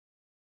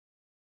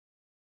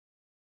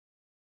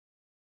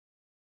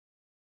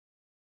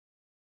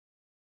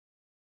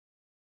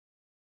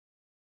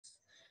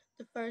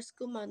The first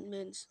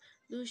commandments.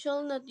 You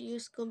shall not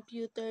use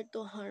computer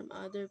to harm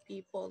other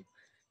people.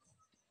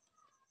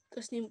 To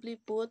simply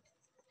put,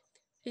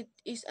 it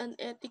is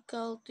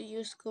unethical to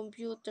use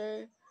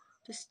computer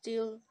to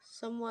steal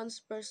someone's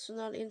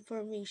personal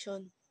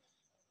information.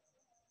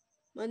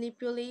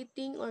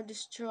 Manipulating or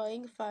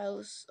destroying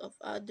files of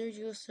other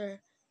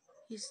user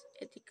is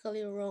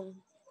ethically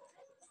wrong.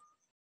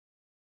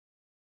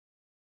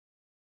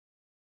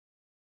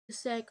 The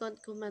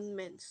second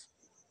commandments.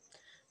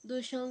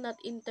 You shall not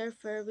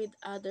interfere with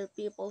other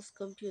people's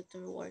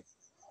computer work.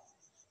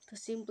 To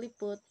simply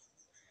put,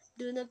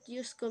 do not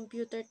use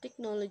computer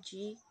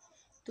technology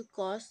to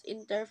cause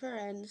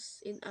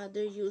interference in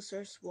other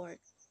users' work.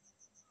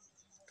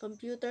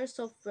 Computer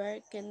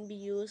software can be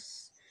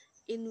used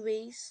in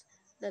ways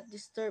that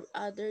disturb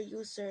other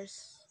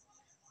users.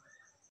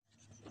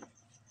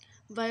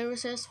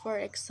 Viruses, for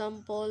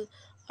example,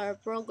 are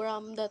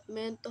programs that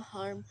meant to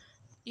harm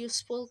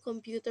useful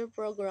computer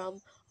program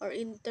or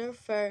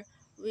interfere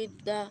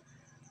with the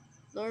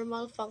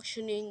normal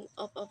functioning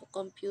of a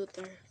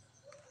computer.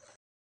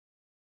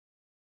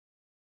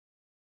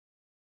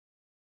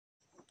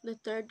 The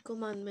third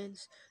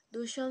commandments.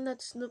 Do shall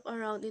not snoop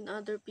around in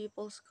other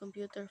people's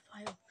computer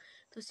file.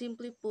 To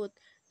simply put,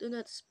 do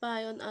not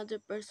spy on other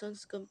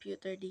person's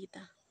computer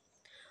data.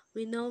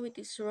 We know it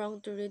is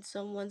wrong to read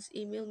someone's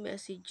email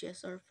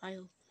messages or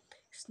file.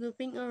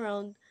 Snooping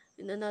around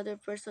in another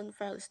person's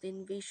file is the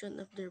invasion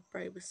of their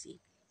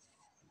privacy.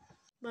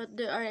 But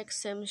there are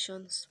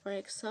exemptions. For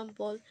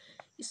example,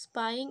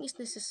 spying is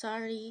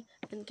necessary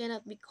and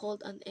cannot be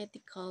called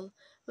unethical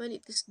when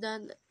it is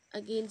done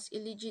against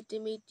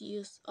illegitimate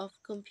use of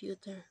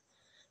computer.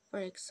 For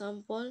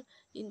example,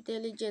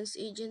 intelligence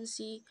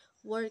agency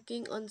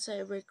working on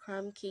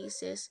cybercrime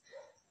cases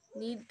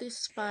need to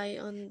spy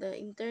on the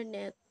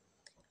internet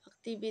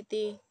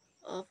activity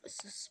of a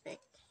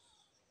suspect.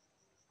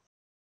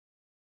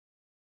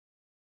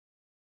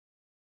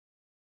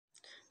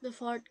 The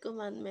fourth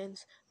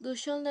commandment, thou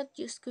shalt not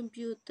use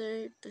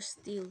computer to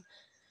steal.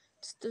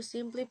 To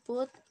simply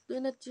put, do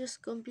not use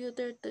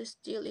computer to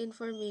steal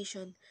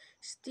information.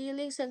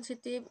 Stealing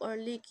sensitive or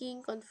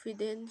leaking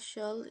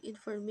confidential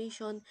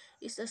information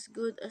is as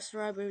good as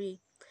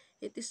robbery.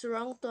 It is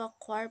wrong to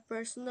acquire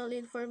personal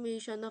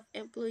information of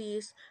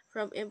employees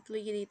from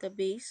employee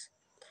database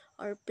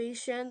or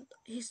patient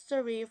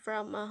history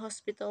from a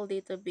hospital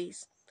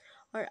database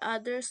or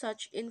other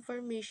such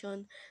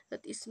information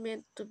that is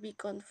meant to be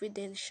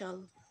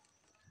confidential.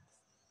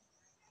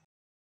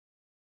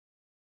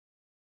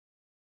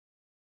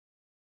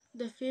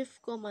 The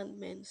fifth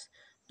commandment,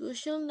 thou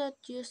shalt not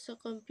use a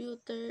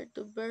computer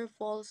to bear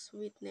false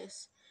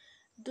witness.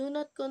 Do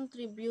not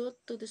contribute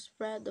to the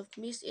spread of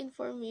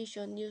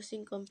misinformation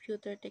using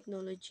computer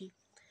technology.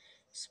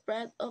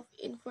 Spread of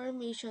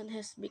information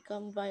has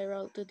become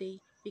viral today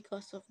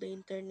because of the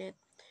internet.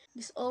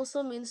 This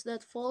also means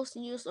that false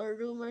news or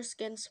rumors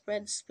can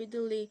spread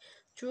speedily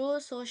through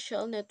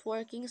social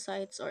networking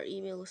sites or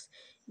emails.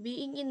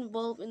 Being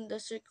involved in the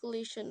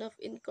circulation of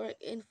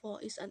incorrect info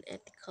is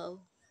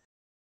unethical.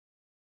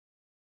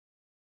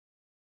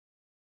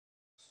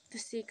 The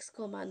sixth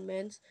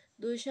commandments,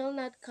 thou shalt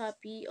not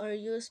copy or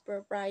use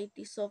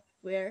proprietary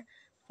software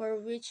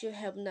for which you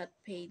have not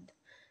paid.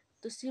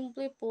 To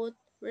simply put,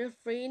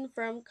 refrain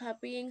from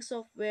copying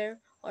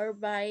software or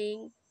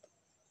buying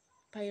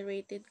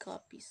pirated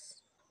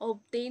copies.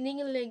 Obtaining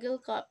illegal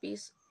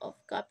copies of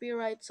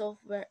copyright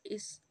software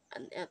is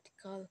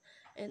unethical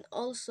and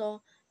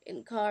also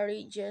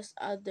encourages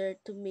others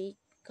to make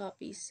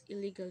copies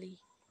illegally.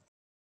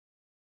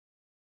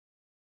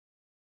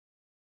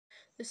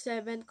 The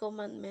seven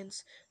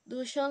commandments.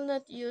 Thou shalt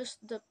not use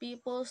the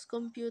people's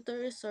computer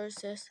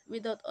resources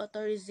without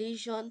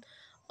authorization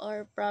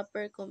or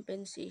proper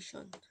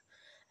compensation.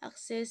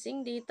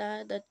 Accessing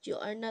data that you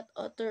are not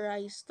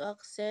authorized to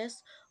access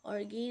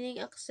or gaining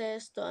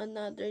access to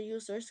another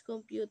user's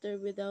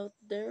computer without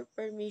their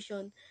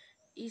permission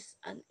is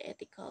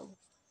unethical.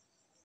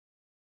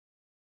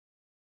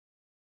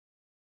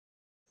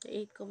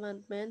 The eight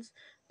commandments.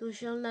 Thou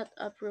shalt not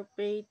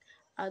appropriate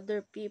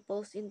other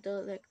people's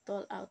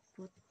intellectual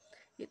output.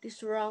 It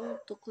is wrong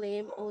to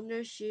claim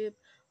ownership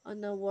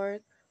on a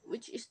work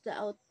which is the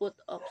output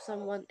of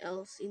someone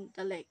else's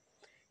intellect.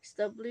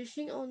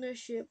 Establishing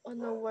ownership on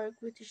a work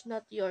which is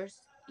not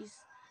yours is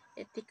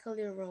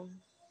ethically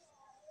wrong.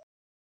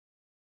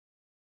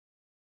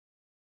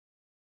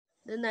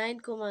 The nine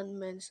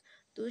commandments.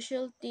 You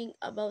shall think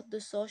about the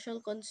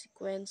social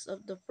consequence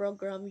of the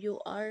program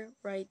you are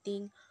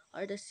writing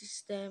or the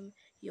system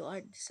you are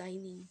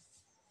designing.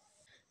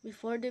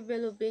 Before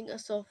developing a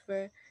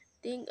software,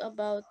 think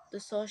about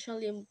the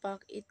social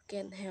impact it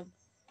can have.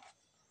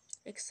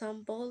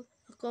 Example,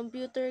 a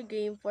computer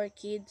game for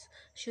kids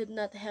should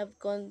not have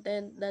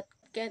content that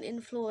can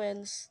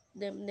influence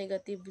them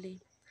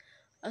negatively.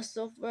 A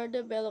software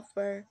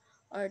developer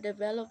or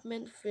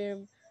development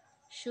firm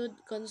should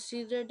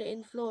consider the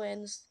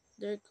influence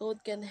their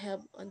code can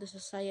have on the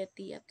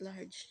society at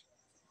large.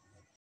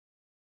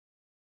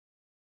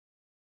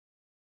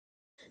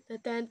 The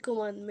Ten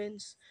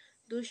Commandments.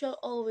 Do shall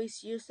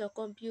always use a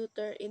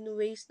computer in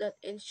ways that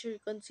ensure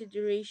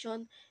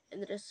consideration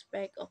and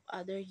respect of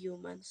other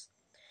humans.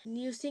 In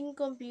using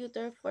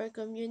computer for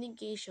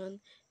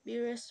communication, be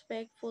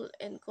respectful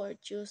and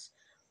courteous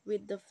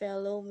with the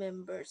fellow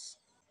members.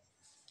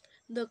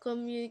 The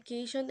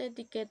communication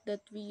etiquette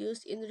that we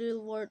use in real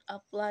world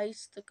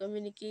applies to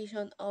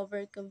communication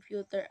over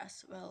computer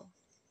as well.